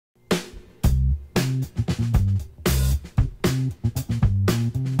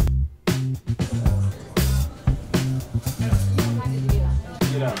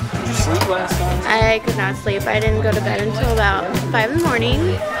I could not sleep. I didn't go to bed until about 5 in the morning.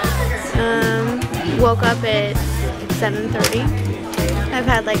 Woke up at 7:30. I've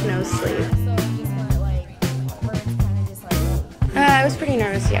had like no sleep. I was pretty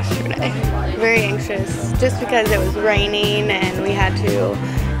nervous yesterday. Very anxious, just because it was raining and we had to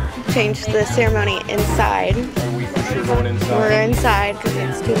change the ceremony inside. Are we for sure going inside? We're inside because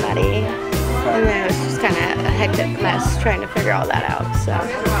it's too muddy. And then it was just kind of a hectic mess trying to figure all that out. So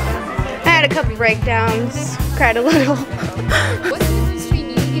I had a couple breakdowns, cried a little. What's the difference between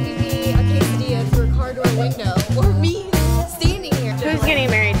you giving me a quesadilla through a car door window or me standing here? Who's getting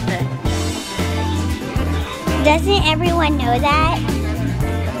married today? Doesn't everyone know that?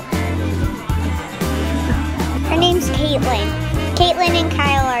 Her name's Caitlin. Caitlin and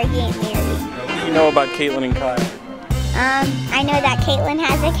Kyle are getting married. What do you know about Caitlin and Kyle? I know that Caitlin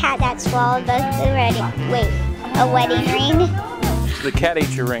has a cat that swallowed both the a wedding ring. So the cat ate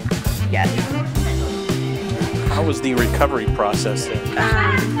your ring. Yes. How was the recovery process then?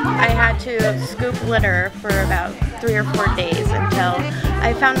 I had to scoop litter for about 3 or 4 days until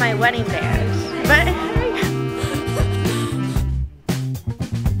I found my wedding bands. But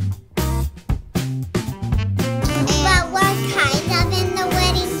we're kind of in the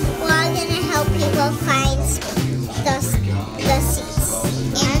wedding vlog and to help people find the seats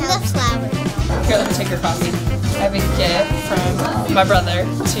and the flowers. Here, let me take your coffee. I have a gift from my brother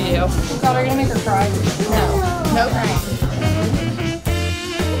to you. Thought I were gonna make her cry. No, no crying.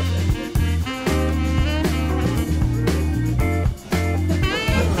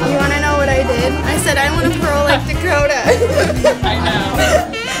 you want to know what I did? I said I want a pearl like Dakota. I know.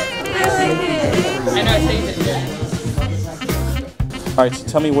 I like it. I know. I think it. All right, so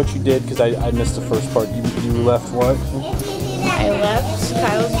tell me what you did, because I missed the first part. You left what? I left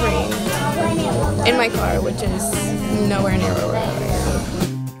Kyle's ring in my car, which is nowhere near where we're at right now.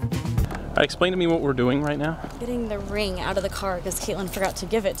 All right, explain to me what we're doing right now. Getting the ring out of the car because Caitlin forgot to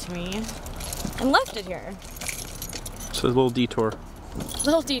give it to me and left it here. So a little detour.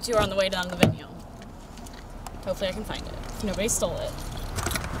 Little detour on the way down to the venue. Hopefully I can find it if nobody stole it.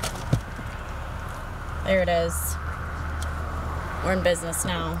 There it is. We're in business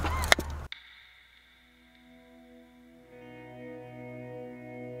now.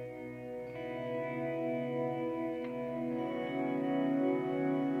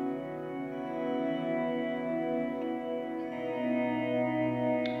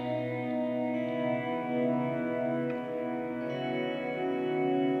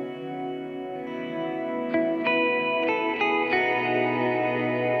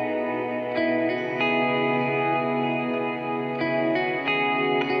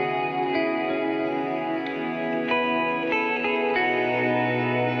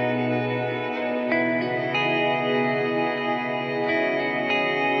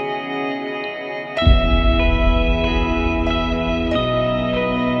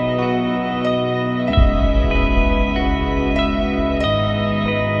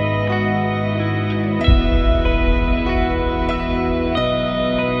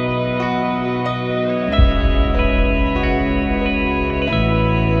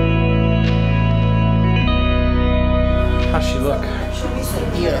 How's she look?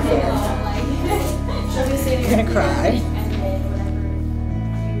 Beautiful. You're gonna cry.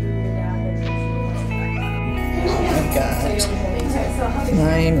 I've got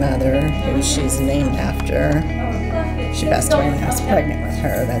my mother, who she's named after. She passed away when I was pregnant with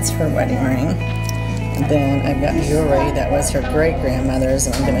her. That's her wedding ring. And then I've got jewelry that was her great-grandmother's,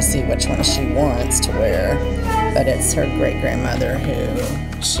 and I'm going to see which one she wants to wear. But it's her great-grandmother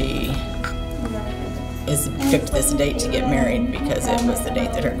who she picked this date to get married because it was the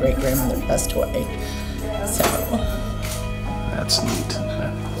date that her great-grandmother passed away. So. That's neat.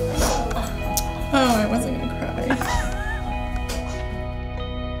 Oh, I wasn't going to cry.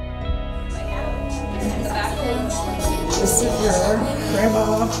 This is your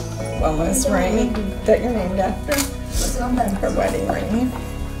grandma wellness ring that you're named after. Her wedding ring.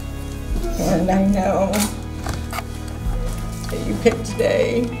 And I know that you picked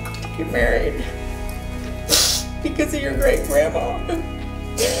today to get married because of your great grandma.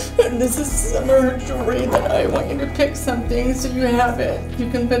 And this is some of her jewelry that I want you to pick something so you have it. You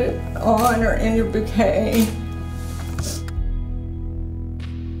can put it on or in your bouquet.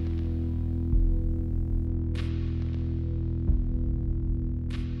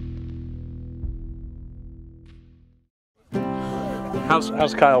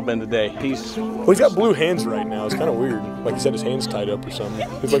 How's Kyle been today? He's got blue hands right now. It's kind of weird. Like he said, his hands tied up or something.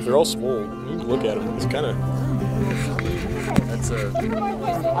 It's like they're all swollen. You can look at him. It's kind of. That's a.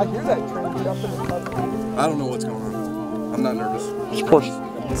 I hear that train jump in the cut. I don't know what's going on. I'm not nervous. Just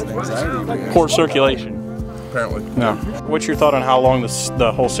It's an anxiety. Man. Poor circulation. Apparently. No. What's your thought on how long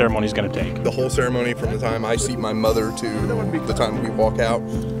the whole ceremony is going to take? The whole ceremony from the time I seat my mother to the time we walk out,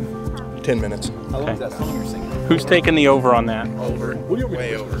 10 minutes. Okay. Who's taking the over on that? Over.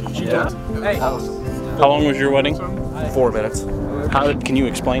 Way over. Yeah. How long was your wedding? 4 minutes. Can you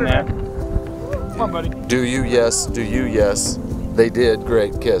explain that? Come on, buddy. Do you? Yes. Do you? Yes. They did.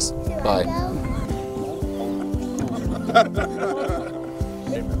 Great. Kiss. Bye.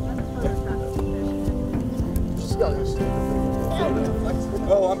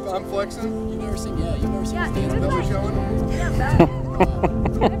 Oh, I'm flexing. You've never seen me dance. Never showing.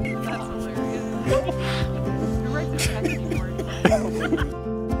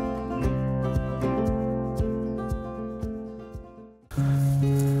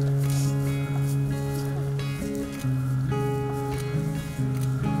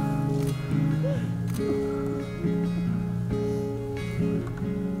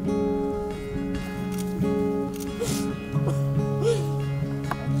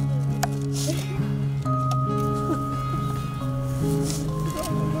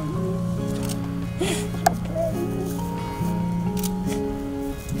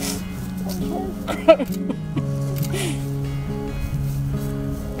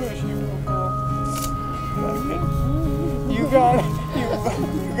 You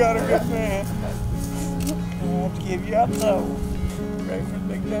got a good man. I have to give you up though. Ready for the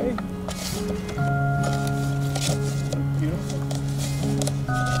big day? Beautiful.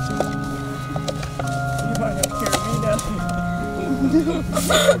 You might have to carry me down.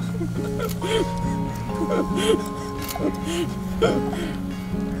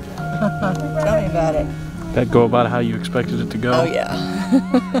 Tell me about it. That go about how you expected it to go? Oh yeah.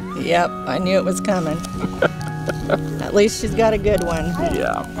 Yep, I knew it was coming. At least she's got a good one.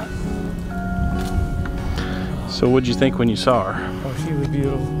 Yeah. So what'd you think when you saw her? Oh, she was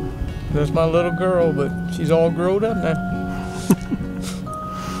beautiful. That's my little girl, but she's all grown up now.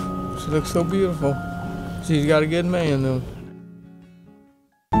 She looks so beautiful. She's got a good man though.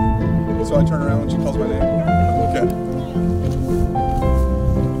 So I turn around when she calls my name. Okay.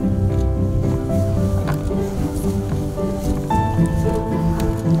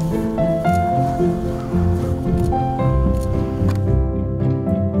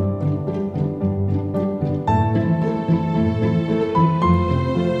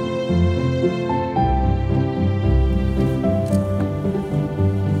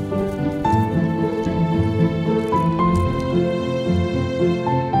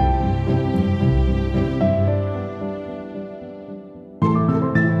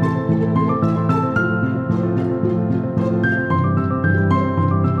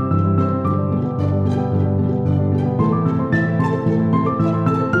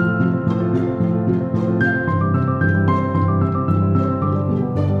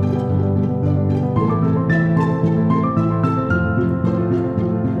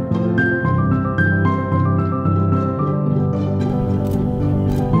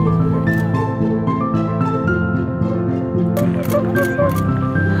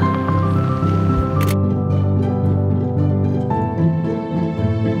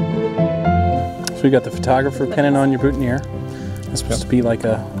 So we got the photographer pinning on your boutonniere. That's supposed to be like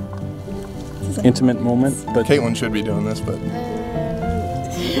a intimate moment, but Caitlin should be doing this, but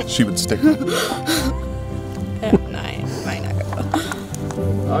she would stick with it. Might not go.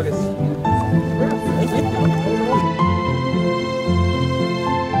 August.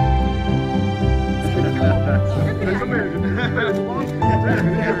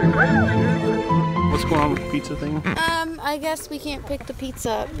 what's going on with the pizza thing? I guess we can't pick the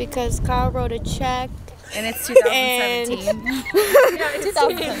pizza up because Kyle wrote a check. And it's 2017. Yeah, it's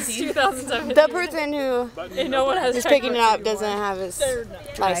 2017. The person who And no one has is checked picking it up doesn't have his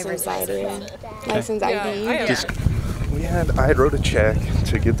license ID. License ID. I had wrote a check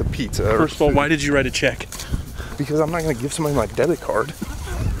to get the pizza. First of all, why did you write a check? Because I'm not going to give somebody my debit card.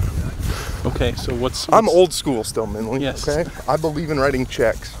 Okay, so what's I'm old school still, Minley. Yes. Okay? I believe in writing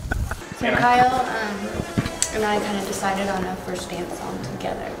checks. So Kyle and I kind of decided on a first dance song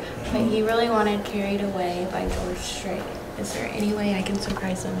together. But he really wanted Carried Away by George Strait. Is there any way I can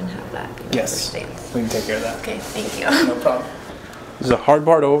surprise him and have that be my first dance? We can take care of that. Okay, thank you. No problem. Is the hard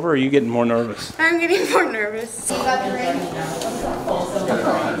part over, or are you getting more nervous? I'm getting more nervous. You got the ring?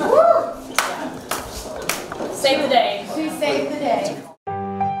 Save the day. She saved the day.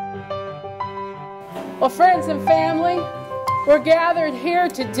 Well, friends and family, we're gathered here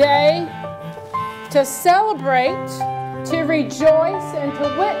today to celebrate, to rejoice, and to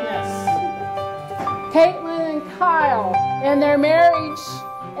witness Caitlin and Kyle in their marriage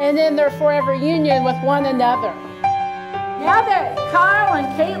and in their forever union with one another. Now that Kyle and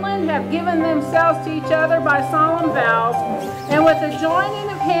Caitlin have given themselves to each other by solemn vows, and with the joining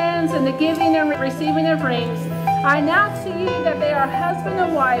of hands and the giving and receiving of rings, I announce to you that they are husband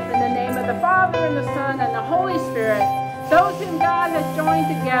and wife in the name of the Father and the Son and the Holy Spirit. Those whom God has joined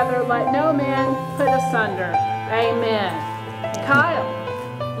together, let no man put asunder. Amen.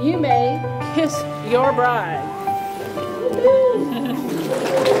 Kyle, you may kiss your bride.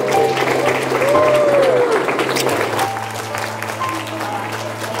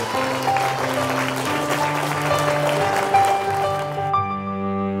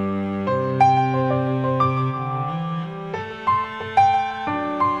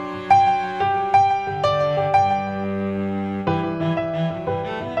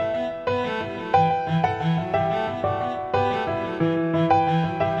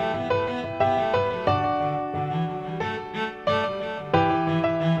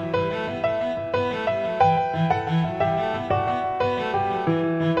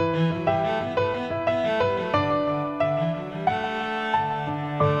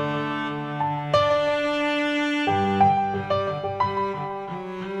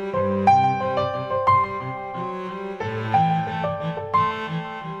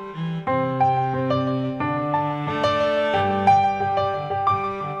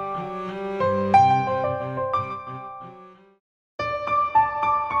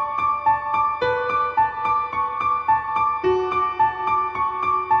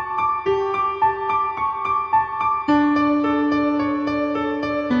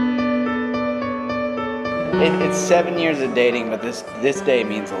 It's 7 years of dating, but this day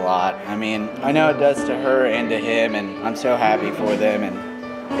means a lot. I mean, I know it does to her and to him, and I'm so happy for them,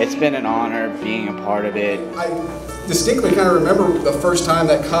 and it's been an honor being a part of it. I distinctly kind of remember the first time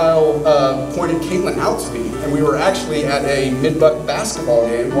that Kyle pointed Caitlin out to me, and we were actually at a mid-buck basketball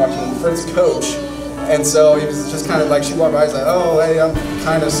game watching Fritz coach, and so it was just kind of like she walked by, I was like, oh, hey, I'm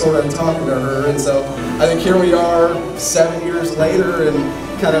kind of sort of talking to her, and so I think here we are 7 years later,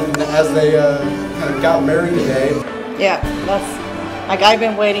 and kind of as they kind of got married today. Yeah, that's like I've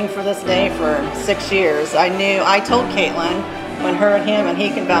been waiting for this day for 6 years. I told Caitlin when her and him, and he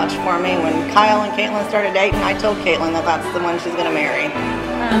can vouch for me, when Kyle and Caitlin started dating, I told Caitlin that that's the one she's going to marry.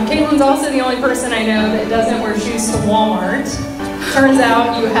 Caitlin's also the only person I know that doesn't wear shoes to Walmart. Turns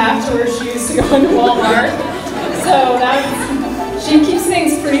out you have to wear shoes to go into Walmart. So she keeps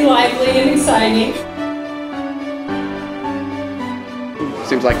things pretty lively and exciting.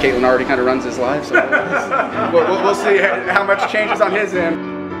 Seems like Caitlin already kind of runs his life, so we'll see how much changes on his end.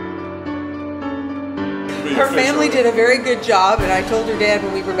 Her family did a very good job, and I told her dad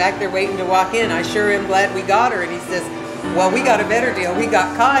when we were back there waiting to walk in, I sure am glad we got her, and he says, well, we got a better deal, we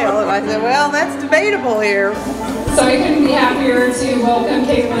got Kyle, and I said, well, that's debatable here. So I couldn't be happier to welcome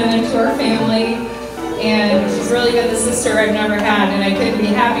Caitlin into our family, and she's really been the sister I've never had, and I couldn't be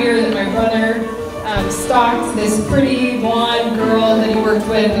happier that my brother stalked this pretty blonde girl that he worked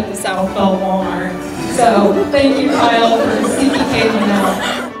with at the South Bell Walmart. So thank you, Kyle, for seeking Caitlin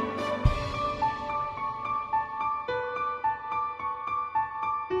out.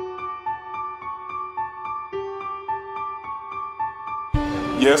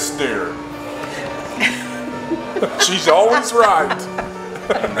 Yes, dear. She's always right.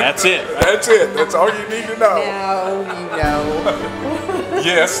 And that's it. That's it. That's all you need to know. Now you know.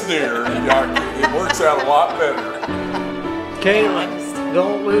 Yes, dear. It works out a lot better. Caitlin,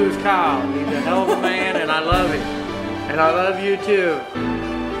 don't lose Kyle. He's a hell of a man, and I love him. And I love you too.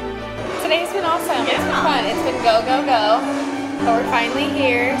 Today's been awesome. It's been fun. It's been go, go, go. But we're finally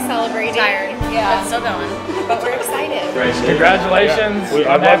here celebrating. Tired, yeah, but still going. But we're excited. Great. Congratulations.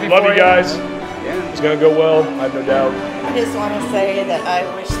 Yeah. I love you guys. Yeah. It's going to go well, I have no doubt. I just want to say that I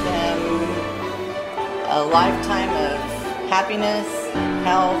wish them a lifetime of happiness,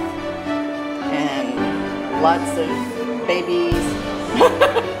 health, and lots of babies.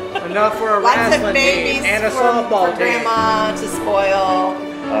 Enough for a Lots wrestling of babies team and a for softball team. Grandma to spoil.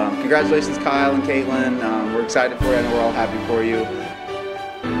 Congratulations, Kyle and Caitlin. We're excited for you, and we're all happy for you.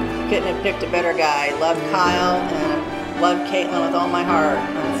 Couldn't have picked a better guy. Love Kyle and love Caitlin with all my heart.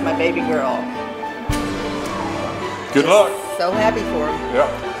 That's my baby girl. Good luck. So happy for him. Yeah.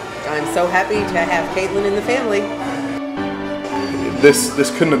 I'm so happy to have Caitlin in the family.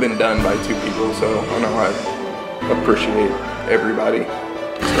 This couldn't have been done by two people, so I know I appreciate everybody.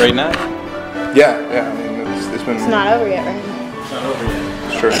 It's a great night. Yeah. I mean, it's been. It's not over yet, right? It's not over yet.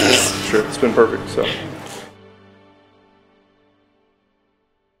 It's true. It's been perfect. So.